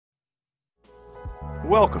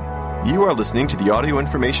Welcome. You are listening to the Audio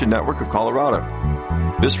Information Network of Colorado.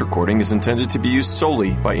 This recording is intended to be used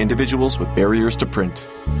solely by individuals with barriers to print.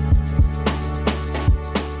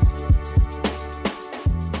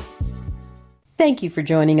 Thank you for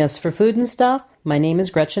joining us for Food and Stuff. My name is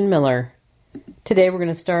Gretchen Miller. Today we're going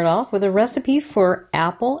to start off with a recipe for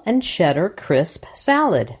apple and cheddar crisp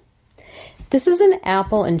salad. This is an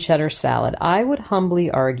apple and cheddar salad. I would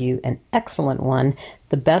humbly argue an excellent one,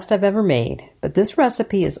 the best I've ever made. But this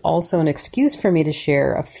recipe is also an excuse for me to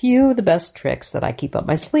share a few of the best tricks that I keep up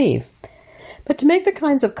my sleeve. But to make the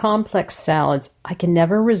kinds of complex salads I can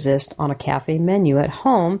never resist on a cafe menu at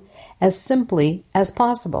home as simply as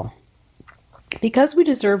possible. Because we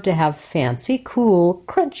deserve to have fancy, cool,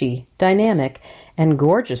 crunchy, dynamic, and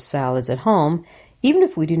gorgeous salads at home, even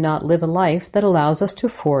if we do not live a life that allows us to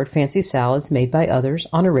afford fancy salads made by others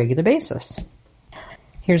on a regular basis.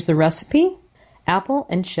 Here's the recipe. Apple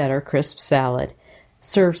and cheddar crisp salad.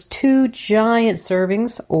 Serves 2 giant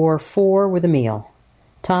servings or 4 with a meal.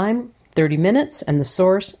 Time, 30 minutes, and the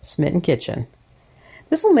source, Smitten Kitchen.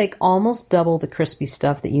 This will make almost double the crispy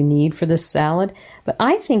stuff that you need for this salad, but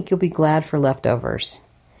I think you'll be glad for leftovers.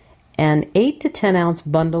 An 8 to 10 ounce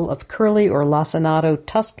bundle of curly or lacinato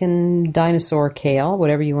Tuscan dinosaur kale,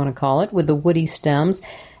 whatever you want to call it, with the woody stems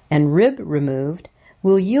and rib removed,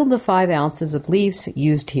 will yield the 5 ounces of leaves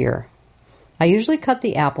used here. I usually cut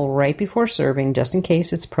the apple right before serving just in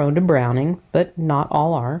case it's prone to browning, but not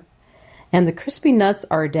all are. And the crispy nuts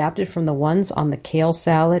are adapted from the ones on the kale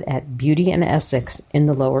salad at Beauty and Essex in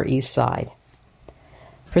the Lower East Side.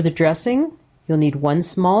 For the dressing, you'll need 1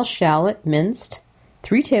 small shallot minced,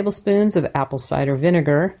 3 tablespoons of apple cider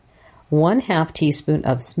vinegar, 1/2 teaspoon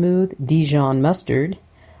of smooth Dijon mustard,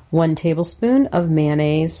 1 tablespoon of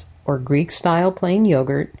mayonnaise or Greek-style plain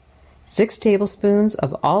yogurt, 6 tablespoons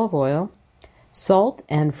of olive oil, salt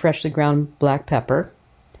and freshly ground black pepper.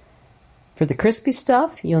 For the crispy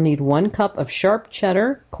stuff, you'll need 1 cup of sharp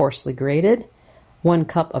cheddar, coarsely grated, 1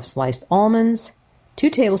 cup of sliced almonds, 2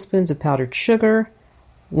 tablespoons of powdered sugar,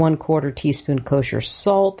 1/4 teaspoon kosher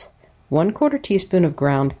salt, 1/4 teaspoon of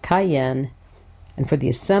ground cayenne, and for the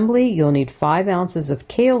assembly, you'll need 5 ounces of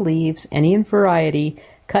kale leaves, any variety,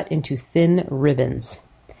 cut into thin ribbons,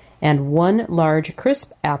 and 1 large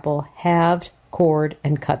crisp apple, halved, cored,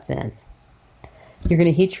 and cut thin. You're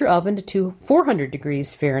going to heat your oven to 400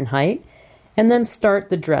 degrees Fahrenheit, and then start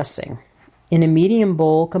the dressing. In a medium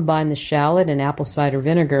bowl, combine the shallot and apple cider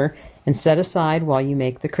vinegar and set aside while you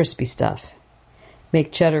make the crispy stuff.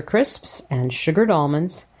 Make cheddar crisps and sugared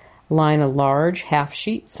almonds. Line a large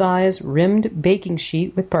half-sheet size rimmed baking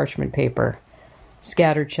sheet with parchment paper.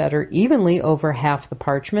 Scatter cheddar evenly over half the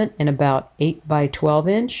parchment in about 8 by 12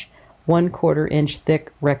 inch, 1/4 inch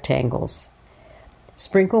thick rectangles.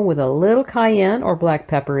 Sprinkle with a little cayenne or black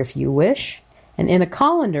pepper if you wish, and in a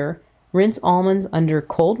colander, rinse almonds under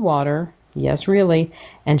cold water, yes really,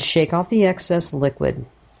 and shake off the excess liquid.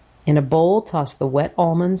 In a bowl, toss the wet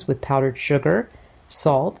almonds with powdered sugar,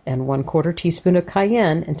 salt, and 1/4 teaspoon of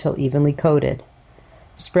cayenne until evenly coated.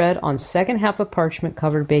 Spread on second half of parchment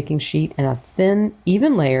covered baking sheet in a thin,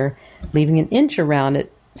 even layer, leaving an inch around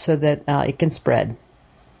it so that it can spread.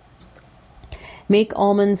 Make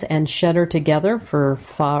almonds and cheddar together for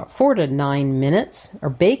 4 to 9 minutes, or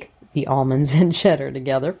bake the almonds and cheddar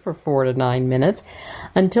together for 4 to 9 minutes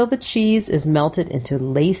until the cheese is melted into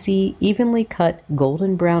lacy, evenly cut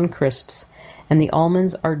golden brown crisps and the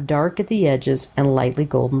almonds are dark at the edges and lightly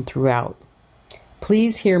golden throughout.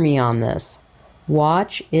 Please hear me on this.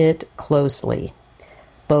 Watch it closely.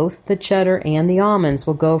 Both the cheddar and the almonds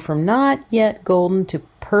will go from not yet golden to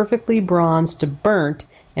perfectly bronzed to burnt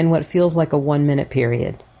in what feels like a 1-minute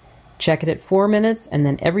period. Check it at 4 minutes and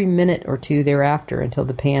then every minute or 2 thereafter until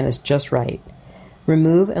the pan is just right.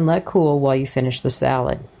 Remove and let cool while you finish the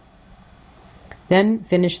salad. Then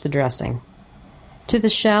finish the dressing. To the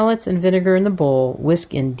shallots and vinegar in the bowl,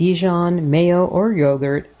 whisk in Dijon, mayo, or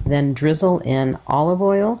yogurt, then drizzle in olive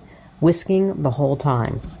oil, whisking the whole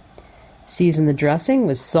time. Season the dressing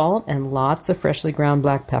with salt and lots of freshly ground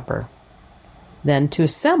black pepper. Then to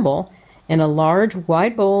assemble, in a large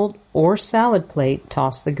wide bowl or salad plate,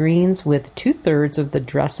 toss the greens with 2/3 of the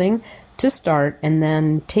dressing to start and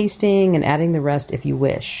then tasting and adding the rest if you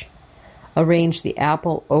wish. Arrange the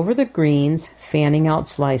apple over the greens, fanning out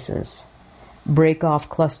slices. Break off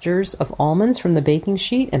clusters of almonds from the baking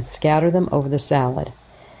sheet and scatter them over the salad.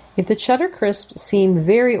 If the cheddar crisps seem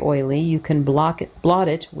very oily, you can blot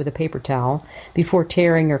it with a paper towel before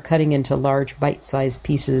tearing or cutting into large bite-sized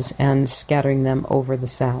pieces and scattering them over the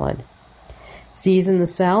salad. Season the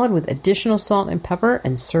salad with additional salt and pepper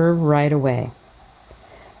and serve right away.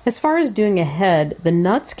 As far as doing ahead, the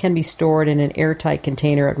nuts can be stored in an airtight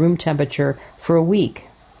container at room temperature for a week.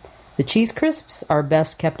 The cheese crisps are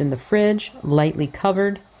best kept in the fridge, lightly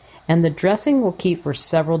covered, and the dressing will keep for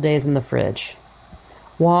several days in the fridge.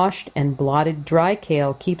 Washed and blotted dry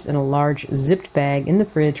kale keeps in a large zipped bag in the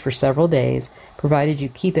fridge for several days, provided you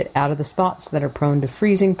keep it out of the spots that are prone to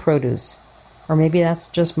freezing produce. Or maybe that's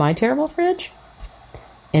just my terrible fridge?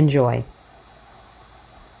 Enjoy.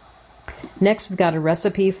 Next, we've got a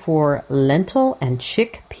recipe for lentil and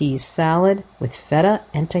chickpea salad with feta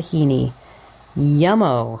and tahini.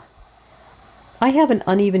 Yummo! I have an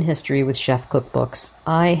uneven history with chef cookbooks.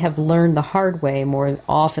 I have learned the hard way more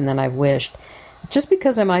often than I've wished. Just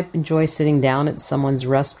because I might enjoy sitting down at someone's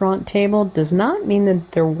restaurant table does not mean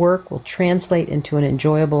that their work will translate into an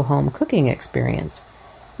enjoyable home cooking experience.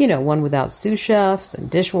 You know, one without sous chefs and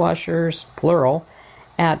dishwashers, plural,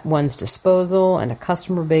 at one's disposal and a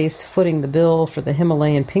customer base footing the bill for the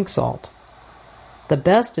Himalayan pink salt. The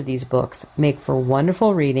best of these books make for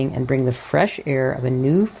wonderful reading and bring the fresh air of a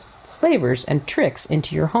new flavors and tricks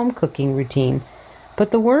into your home cooking routine.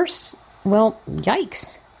 But the worst, well,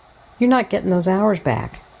 yikes. You're not getting those hours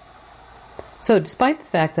back. So despite the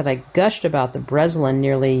fact that I gushed about the Breslin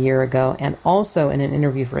nearly a year ago and also in an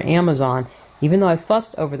interview for Amazon, even though I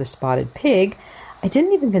fussed over the spotted pig, I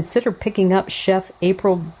didn't even consider picking up Chef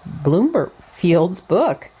April Bloomfield's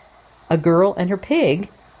book, A Girl and Her Pig,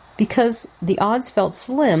 because the odds felt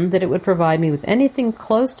slim that it would provide me with anything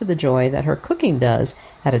close to the joy that her cooking does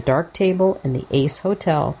at a dark table in the Ace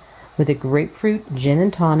Hotel with a grapefruit gin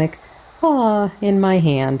and tonic, in my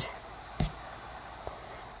hand.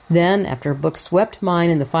 Then, after a book swept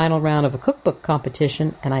mine in the final round of a cookbook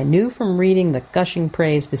competition, and I knew from reading the gushing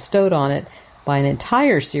praise bestowed on it by an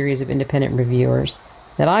entire series of independent reviewers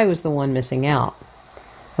that I was the one missing out.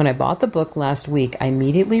 When I bought the book last week, I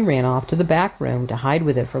immediately ran off to the back room to hide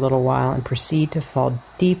with it for a little while and proceed to fall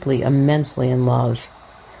deeply, immensely in love.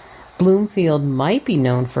 Bloomfield might be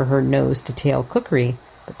known for her nose-to-tail cookery,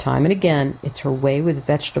 but time and again, it's her way with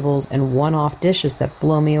vegetables and one-off dishes that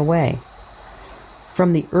blow me away.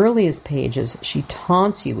 From the earliest pages, she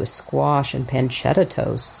taunts you with squash and pancetta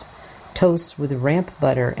toasts with ramp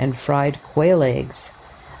butter and fried quail eggs,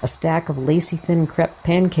 a stack of lacy thin crepe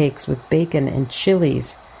pancakes with bacon and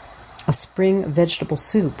chilies, a spring vegetable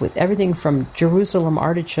soup with everything from Jerusalem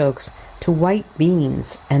artichokes to white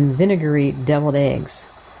beans and vinegary deviled eggs.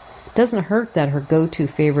 It doesn't hurt that her go-to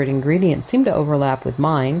favorite ingredients seem to overlap with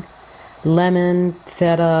mine: lemon,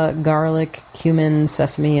 feta, garlic, cumin,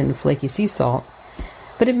 sesame, and flaky sea salt.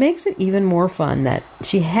 But it makes it even more fun that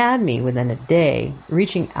she had me within a day,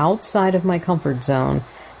 reaching outside of my comfort zone,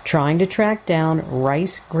 trying to track down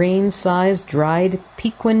rice grain-sized dried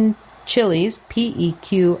Pequin chilies,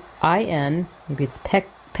 Pequin, maybe it's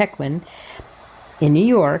Pequin, in New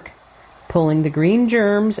York, pulling the green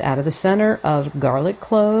germs out of the center of garlic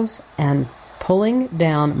cloves and pulling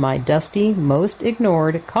down my dusty, most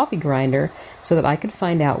ignored coffee grinder so that I could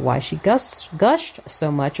find out why she gushed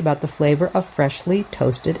so much about the flavor of freshly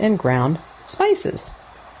toasted and ground spices.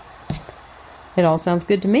 It all sounds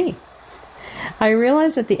good to me. I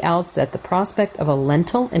realized at the outset the prospect of a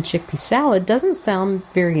lentil and chickpea salad doesn't sound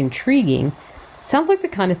very intriguing. It sounds like the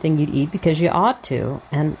kind of thing you'd eat because you ought to,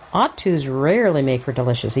 and ought tos rarely make for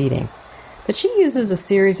delicious eating. But she uses a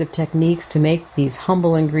series of techniques to make these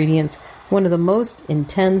humble ingredients one of the most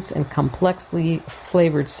intense and complexly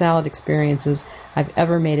flavored salad experiences I've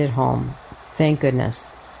ever made at home. Thank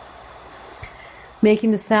goodness.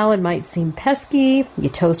 Making the salad might seem pesky. You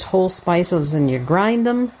toast whole spices and you grind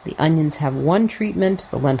them. The onions have one treatment,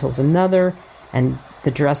 the lentils another, and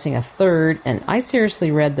the dressing a third. And I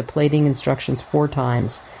seriously read the plating instructions 4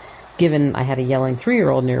 times, given I had a yelling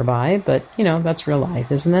 3-year-old nearby, but, that's real life,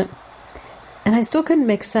 isn't it? And I still couldn't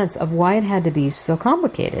make sense of why it had to be so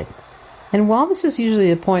complicated. And while this is usually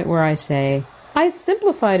the point where I say, I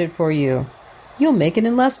simplified it for you, you'll make it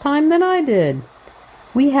in less time than I did.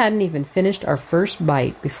 We hadn't even finished our first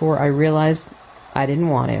bite before I realized I didn't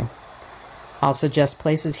want to. I'll suggest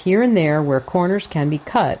places here and there where corners can be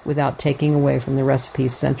cut without taking away from the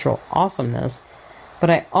recipe's central awesomeness, but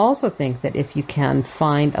I also think that if you can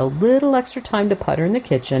find a little extra time to putter in the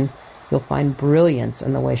kitchen, you'll find brilliance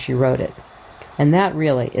in the way she wrote it. And that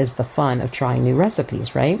really is the fun of trying new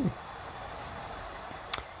recipes, right?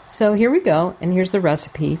 So here we go, and here's the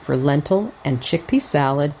recipe for lentil and chickpea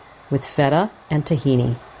salad with feta and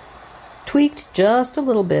tahini. Tweaked just a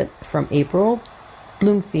little bit from April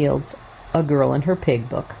Bloomfield's A Girl and Her Pig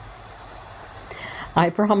book. I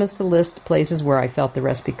promised to list places where I felt the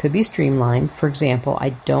recipe could be streamlined. For example, I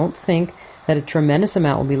don't think that a tremendous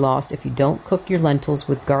amount will be lost if you don't cook your lentils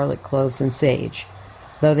with garlic cloves and sage.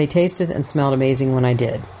 though they tasted and smelled amazing when I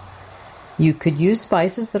did. You could use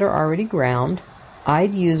spices that are already ground.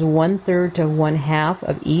 I'd use 1/3 to 1/2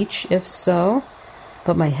 of each if so,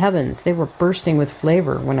 but my heavens, they were bursting with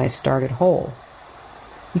flavor when I started whole.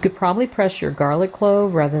 You could probably press your garlic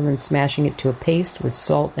clove rather than smashing it to a paste with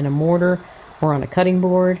salt in a mortar or on a cutting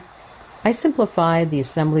board. I simplified the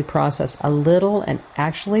assembly process a little and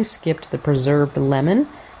actually skipped the preserved lemon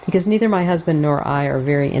because neither my husband nor I are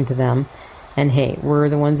very into them, and hey, we're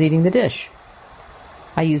the ones eating the dish.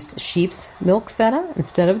 I used sheep's milk feta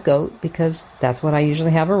instead of goat because that's what I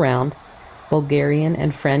usually have around. Bulgarian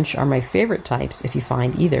and French are my favorite types if you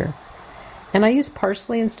find either. And I used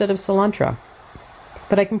parsley instead of cilantro.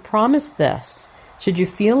 But I can promise this, should you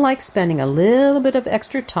feel like spending a little bit of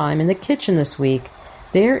extra time in the kitchen this week,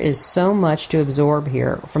 there is so much to absorb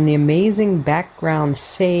here, from the amazing background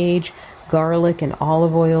sage, garlic, and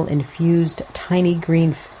olive oil infused tiny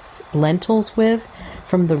green lentils with,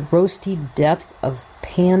 from the roasty depth of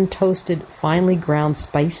pan-toasted finely ground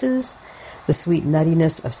spices, the sweet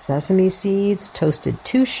nuttiness of sesame seeds toasted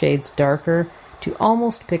 2 shades darker, to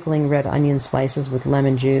almost pickling red onion slices with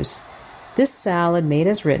lemon juice. This salad, made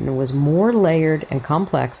as written, was more layered and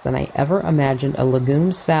complex than I ever imagined a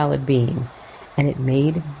legume salad being, and it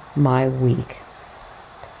made my week.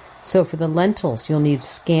 So for the lentils, you'll need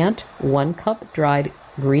scant 1 cup dried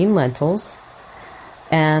green lentils,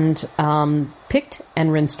 and picked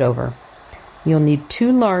and rinsed over. You'll need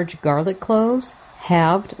 2 large garlic cloves,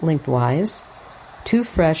 halved lengthwise, 2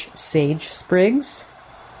 fresh sage sprigs,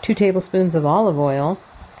 2 tablespoons of olive oil,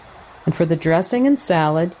 and for the dressing and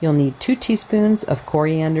salad, you'll need 2 teaspoons of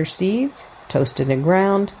coriander seeds, toasted and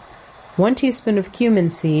ground, 1 teaspoon of cumin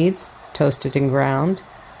seeds, toasted and ground,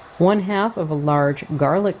 1/2 of a large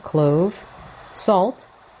garlic clove, salt,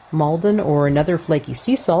 Maldon or another flaky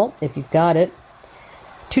sea salt if you've got it,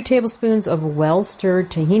 2 tablespoons of well-stirred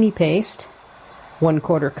tahini paste,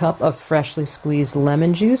 1/4 cup of freshly squeezed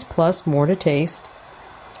lemon juice plus more to taste,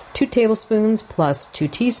 2 tablespoons plus 2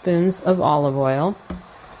 teaspoons of olive oil,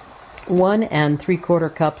 1 3/4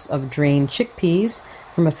 cups of drained chickpeas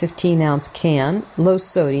from a 15-ounce can, low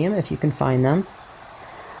sodium if you can find them,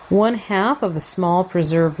 1/2 of a small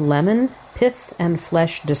preserved lemon, pith and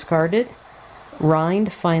flesh discarded,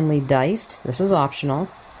 rind finely diced, this is optional,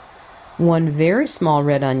 1 very small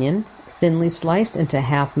red onion, thinly sliced into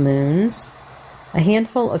half moons, a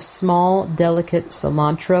handful of small, delicate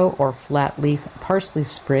cilantro or flat leaf parsley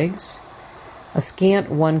sprigs, a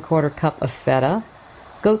scant 1/4 cup of feta,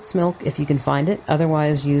 goat's milk if you can find it,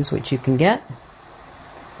 otherwise use what you can get,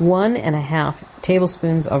 1 1/2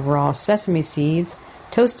 tablespoons of raw sesame seeds,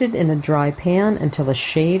 toasted in a dry pan until a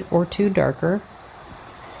shade or 2 darker.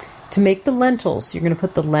 To make the lentils, you're going to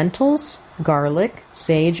put the lentils, garlic,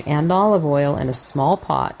 sage, and olive oil in a small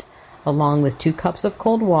pot, along with 2 cups of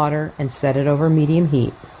cold water, and set it over medium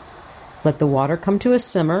heat. Let the water come to a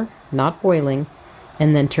simmer, not boiling,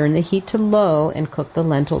 and then turn the heat to low and cook the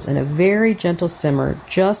lentils in a very gentle simmer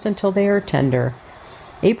just until they are tender.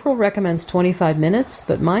 April recommends 25 minutes,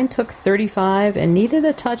 but mine took 35 and needed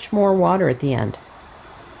a touch more water at the end.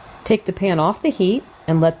 Take the pan off the heat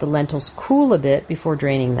and let the lentils cool a bit before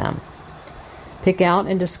draining them. Pick out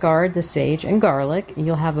and discard the sage and garlic, and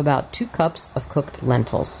you'll have about 2 cups of cooked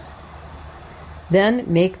lentils. Then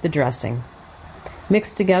make the dressing.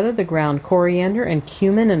 Mix together the ground coriander and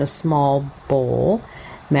cumin in a small bowl.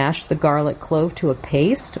 Mash the garlic clove to a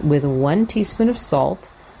paste with 1 teaspoon of salt,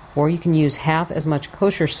 or you can use half as much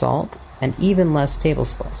kosher salt and even less table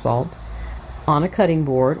salt, on a cutting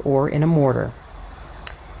board or in a mortar.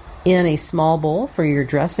 In a small bowl for your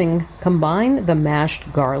dressing, combine the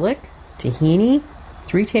mashed garlic, tahini,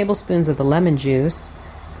 3 tablespoons of the lemon juice,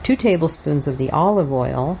 2 tablespoons of the olive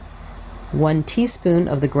oil, 1 teaspoon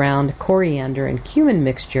of the ground coriander and cumin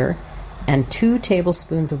mixture, and 2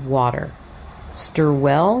 tablespoons of water. Stir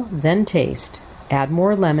well, then taste. Add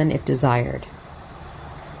more lemon if desired.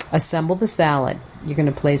 Assemble the salad. You're going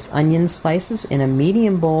to place onion slices in a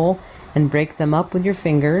medium bowl and break them up with your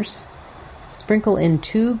fingers. Sprinkle in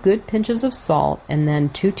 2 good pinches of salt and then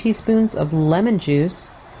 2 teaspoons of lemon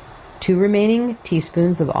juice, 2 remaining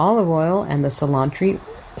teaspoons of olive oil and the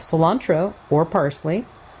cilantro or parsley.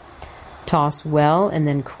 Toss well and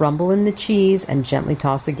then crumble in the cheese and gently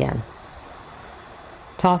toss again.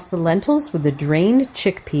 Toss the lentils with the drained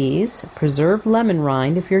chickpeas, preserved lemon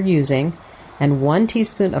rind if you're using, and 1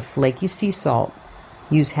 teaspoon of flaky sea salt.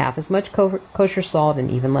 Use half as much kosher salt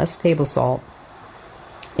and even less table salt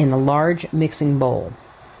in a large mixing bowl.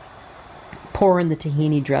 Pour in the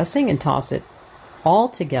tahini dressing and toss it all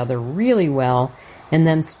together really well, and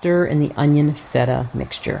then stir in the onion feta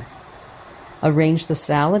mixture. Arrange the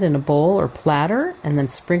salad in a bowl or platter and then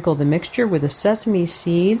sprinkle the mixture with the sesame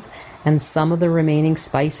seeds and some of the remaining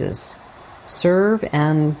spices. Serve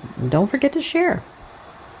and don't forget to share.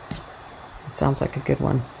 It sounds like a good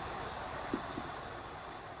one.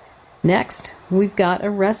 Next, we've got a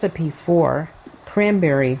recipe for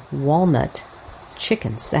cranberry walnut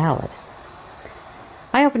chicken salad.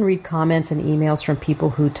 I often read comments and emails from people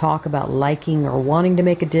who talk about liking or wanting to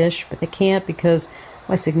make a dish, but they can't because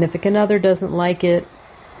my significant other doesn't like it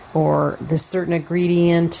or this certain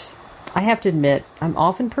ingredient. I have to admit, I'm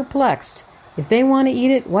often perplexed. If they want to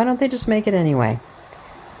eat it, why don't they just make it anyway?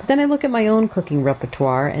 But then I look at my own cooking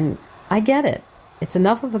repertoire and I get it. It's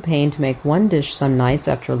enough of a pain to make one dish some nights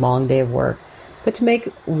after a long day of work, but to make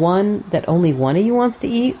one that only one of you wants to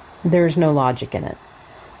eat, there's no logic in it.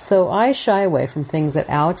 So I shy away from things that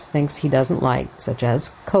Alex thinks he doesn't like, such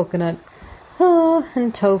as coconut,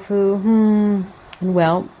 and tofu, and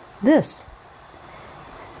well, this.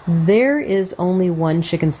 There is only one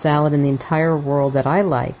chicken salad in the entire world that I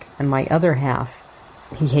like, and my other half,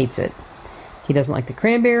 he hates it. He doesn't like the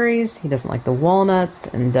cranberries, he doesn't like the walnuts,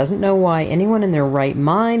 and doesn't know why anyone in their right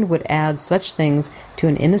mind would add such things to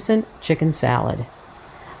an innocent chicken salad.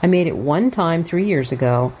 I made it one time 3 years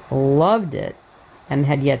ago, loved it, and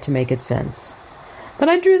had yet to make it since. But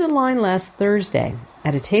I drew the line last Thursday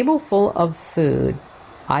at a table full of food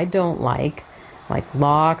I don't like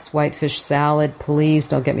lox, whitefish salad, please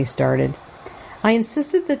don't get me started. I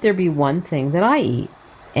insisted that there be one thing that I eat,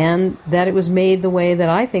 and that it was made the way that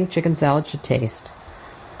I think chicken salad should taste.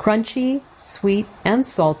 Crunchy, sweet and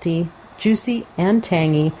salty, juicy and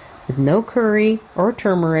tangy, with no curry or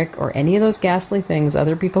turmeric or any of those ghastly things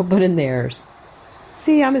other people put in theirs.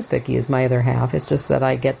 See, I'm as picky as my other half. It's just that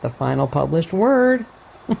I get the final published word.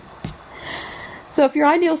 So if your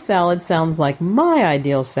ideal salad sounds like my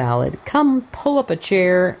ideal salad, come pull up a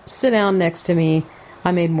chair, sit down next to me.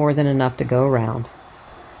 I made more than enough to go around.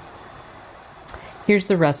 Here's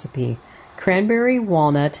the recipe. Cranberry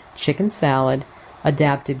walnut chicken salad,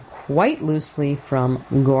 adapted quite loosely from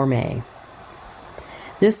Gourmet.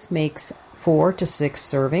 This makes 4 to 6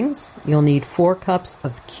 servings. You'll need 4 cups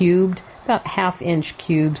of cubed, about half-inch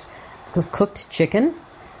cubes of cooked chicken.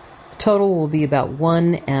 The total will be about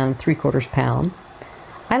 1 3/4 pounds.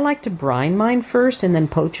 I like to brine mine first and then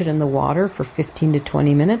poach it in the water for 15 to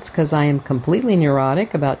 20 minutes because I am completely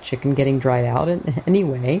neurotic about chicken getting dried out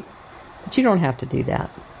anyway. But you don't have to do that.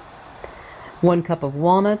 1 cup of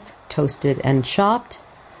walnuts, toasted and chopped.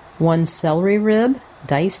 1 celery rib,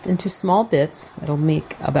 diced into small bits. It'll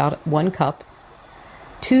make about 1 cup.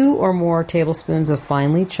 2 or more tablespoons of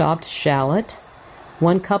finely chopped shallot.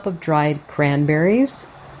 1 cup of dried cranberries.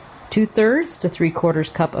 2/3 to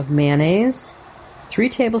 3/4 cup of mayonnaise. 3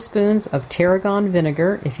 tablespoons of tarragon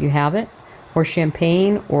vinegar, if you have it, or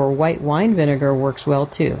champagne or white wine vinegar works well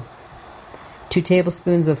too. 2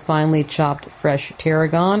 tablespoons of finely chopped fresh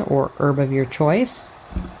tarragon or herb of your choice.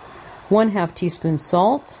 1/2 teaspoon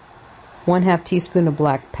salt. 1/2 teaspoon of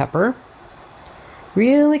black pepper.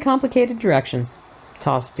 Really complicated directions.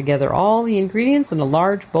 Toss together all the ingredients in a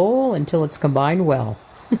large bowl until it's combined well.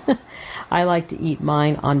 I like to eat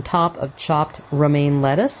mine on top of chopped romaine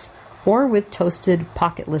lettuce or with toasted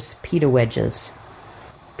pocketless pita wedges.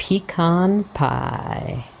 Pecan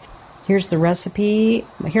pie. Here's the recipe.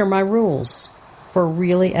 Here are my rules for a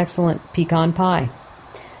really excellent pecan pie.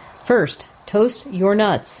 First, toast your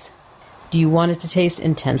nuts. Do you want it to taste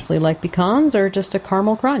intensely like pecans or just a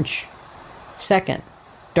caramel crunch? Second,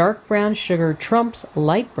 dark brown sugar trumps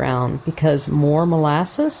light brown because more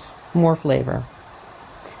molasses, more flavor.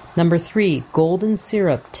 Number 3, golden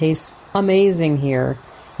syrup tastes amazing here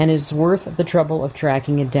and is worth the trouble of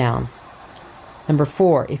tracking it down. Number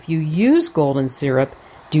 4, if you use golden syrup,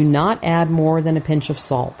 do not add more than a pinch of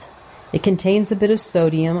salt. It contains a bit of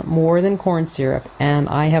sodium, more than corn syrup, and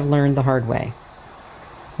I have learned the hard way.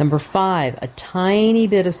 Number 5, a tiny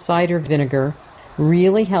bit of cider vinegar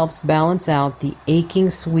really helps balance out the aching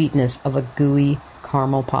sweetness of a gooey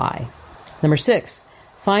caramel pie. Number 6,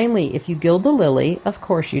 finally, if you gild the lily, of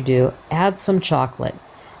course you do, add some chocolate.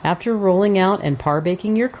 After rolling out and par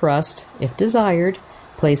baking your crust, if desired,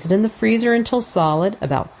 place it in the freezer until solid,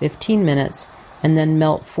 about 15 minutes, and then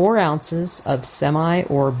melt 4 ounces of semi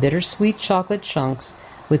or bittersweet chocolate chunks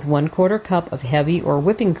with 1/4 cup of heavy or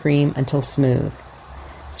whipping cream until smooth.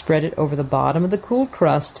 Spread it over the bottom of the cooled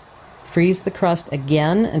crust. Freeze the crust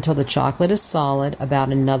again until the chocolate is solid, about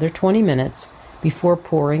another 20 minutes, before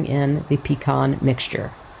pouring in the pecan mixture.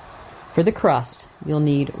 For the crust, you'll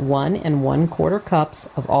need 1 1/4 cups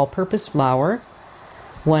of all-purpose flour,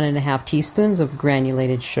 1 1/2 teaspoons of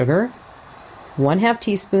granulated sugar, 1/2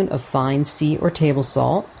 teaspoon of fine sea or table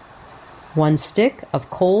salt, 1 stick of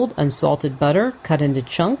cold unsalted butter cut into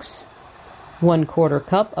chunks, 1/4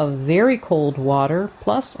 cup of very cold water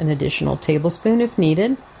plus an additional tablespoon if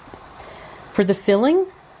needed. For the filling,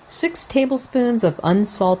 6 tablespoons of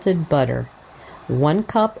unsalted butter, 1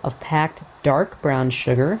 cup of packed dark brown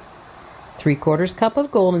sugar, 3/4 cup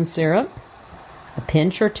of golden syrup, a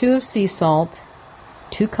pinch or 2 of sea salt,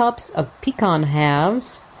 2 cups of pecan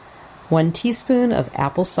halves, 1 teaspoon of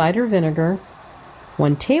apple cider vinegar,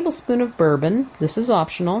 1 tablespoon of bourbon, this is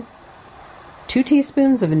optional, 2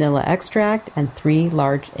 teaspoons of vanilla extract, and 3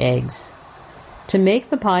 large eggs. To make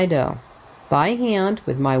the pie dough, by hand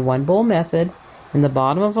with my 1 bowl method, in the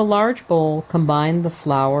bottom of a large bowl, combine the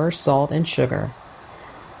flour, salt, and sugar.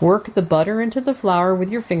 Work the butter into the flour with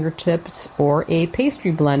your fingertips or a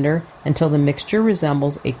pastry blender until the mixture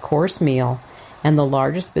resembles a coarse meal and the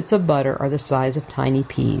largest bits of butter are the size of tiny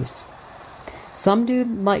peas.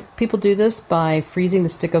 People do this by freezing the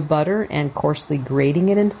stick of butter and coarsely grating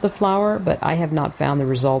it into the flour, but I have not found the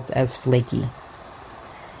results as flaky.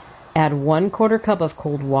 Add 1/4 cup of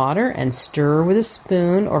cold water and stir with a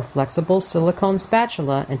spoon or flexible silicone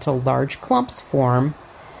spatula until large clumps form.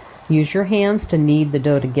 Use your hands to knead the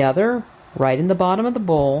dough together right in the bottom of the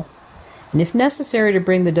bowl, and if necessary to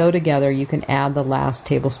bring the dough together, you can add the last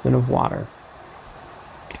tablespoon of water.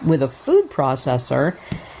 With a food processor,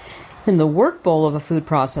 in the work bowl of a food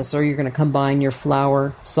processor, you're going to combine your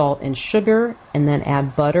flour, salt, and sugar, and then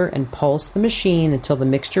add butter and pulse the machine until the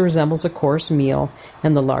mixture resembles a coarse meal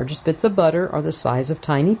and the largest bits of butter are the size of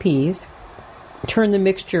tiny peas. Turn the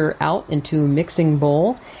mixture out into a mixing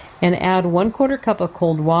bowl and add 1/4 cup of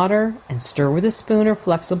cold water and stir with a spoon or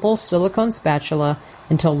flexible silicone spatula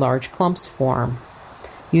until large clumps form.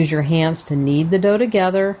 Use your hands to knead the dough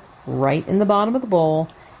together right in the bottom of the bowl,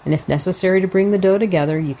 and if necessary to bring the dough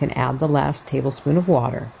together, you can add the last tablespoon of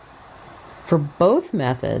water. For both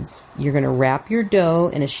methods, you're going to wrap your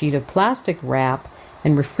dough in a sheet of plastic wrap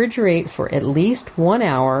and refrigerate for at least 1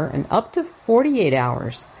 hour and up to 48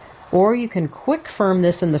 hours, or you can quick firm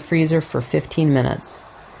this in the freezer for 15 minutes.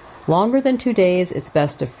 Longer than 2 days, it's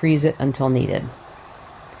best to freeze it until needed.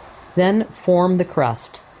 Then form the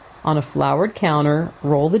crust. On a floured counter,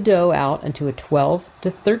 roll the dough out into a 12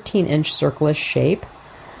 to 13-inch circular shape.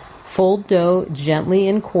 Fold dough gently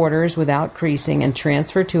in quarters without creasing and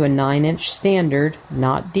transfer to a 9-inch standard,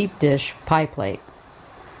 not deep dish, pie plate.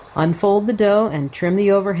 Unfold the dough and trim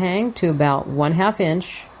the overhang to about 1/2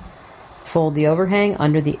 inch. Fold the overhang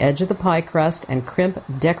under the edge of the pie crust and crimp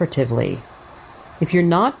decoratively. If you're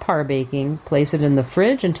not par baking, place it in the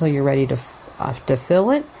fridge until you're ready to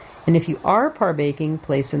fill it, and if you are par baking,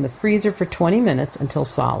 place in the freezer for 20 minutes until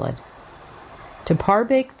solid. To par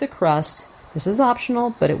bake the crust, this is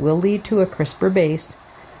optional, but it will lead to a crisper base.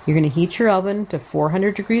 You're going to heat your oven to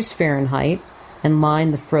 400 degrees Fahrenheit and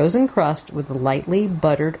line the frozen crust with lightly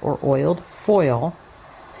buttered or oiled foil.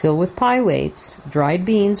 Fill with pie weights, dried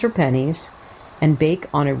beans or pennies, and bake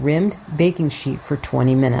on a rimmed baking sheet for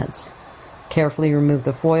 20 minutes. Carefully remove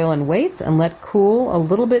the foil and weights and let cool a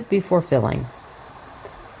little bit before filling.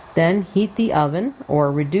 Then heat the oven,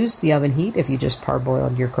 or reduce the oven heat if you just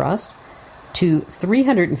parboiled your crust, to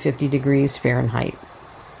 350 degrees Fahrenheit.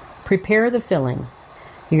 Prepare the filling.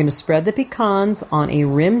 You're going to spread the pecans on a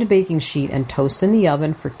rimmed baking sheet and toast in the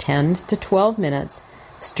oven for 10 to 12 minutes,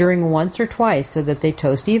 stirring once or twice so that they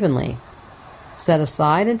toast evenly. Set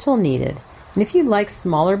aside until needed. And if you like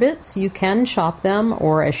smaller bits, you can chop them,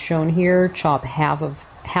 or as shown here, chop half of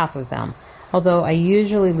them, although I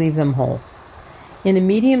usually leave them whole. In a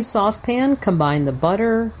medium saucepan, combine the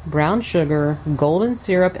butter, brown sugar, golden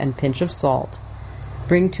syrup, and pinch of salt.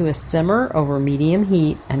 Bring to a simmer over medium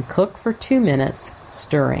heat and cook for 2 minutes,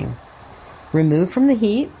 stirring. Remove from the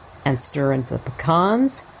heat and stir in the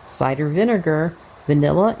pecans, cider vinegar,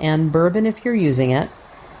 vanilla, and bourbon if you're using it,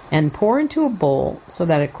 and pour into a bowl so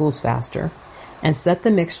that it cools faster, and set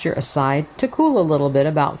the mixture aside to cool a little bit,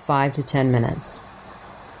 about 5 to 10 minutes.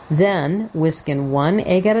 Then whisk in 1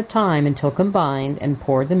 egg at a time until combined and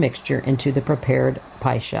pour the mixture into the prepared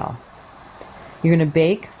pie shell. You're going to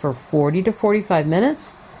bake for 40 to 45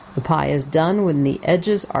 minutes. The pie is done when the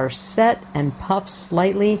edges are set and puffed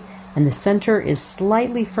slightly and the center is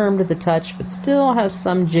slightly firm to the touch but still has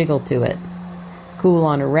some jiggle to it. Cool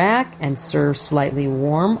on a rack and serve slightly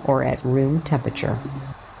warm or at room temperature.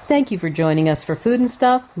 Thank you for joining us for Food and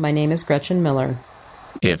Stuff. My name is Gretchen Miller.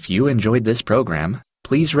 If you enjoyed this program,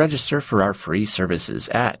 please register for our free services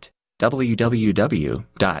at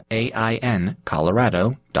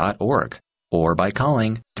www.aincolorado.org or by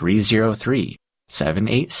calling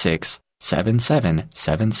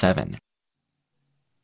 303-786-7777.